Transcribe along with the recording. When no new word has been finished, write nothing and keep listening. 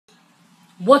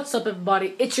What's up,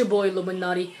 everybody? It's your boy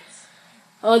Illuminati.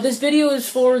 This video is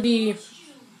for the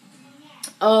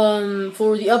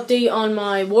update on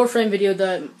my Warframe video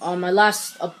that on my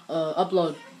last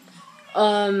upload.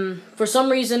 For some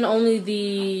reason, only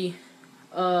the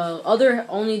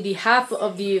half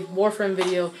of the Warframe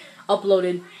video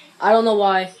uploaded. I don't know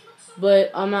why, but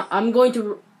I'm going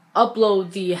to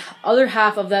upload the other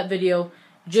half of that video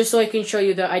just so I can show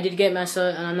you that I did get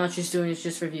Mesa and I'm not just doing it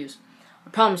just for views. I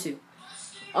promise you.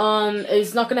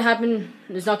 It's not gonna happen.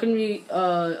 It's not gonna be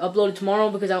uploaded tomorrow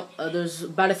because there's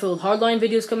Battlefield Hardline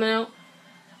videos coming out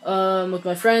with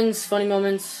my friends, funny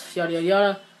moments, yada yada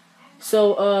yada.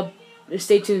 So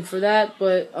stay tuned for that.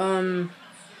 But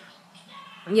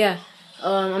yeah,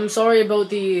 I'm sorry about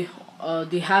the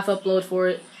half upload for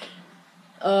it.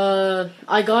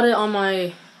 I got it on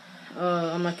my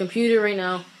computer right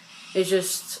now. It's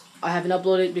just I haven't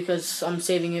uploaded it because I'm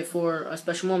saving it for a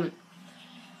special moment.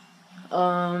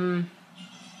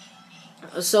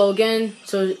 So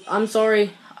I'm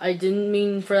sorry. I didn't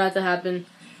mean for that to happen.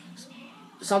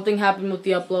 Something happened with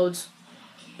the uploads.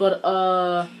 But,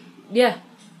 yeah.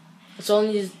 That's all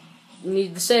I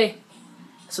need to say.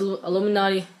 It's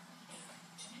Illuminati.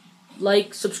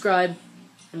 Like, subscribe,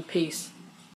 and peace.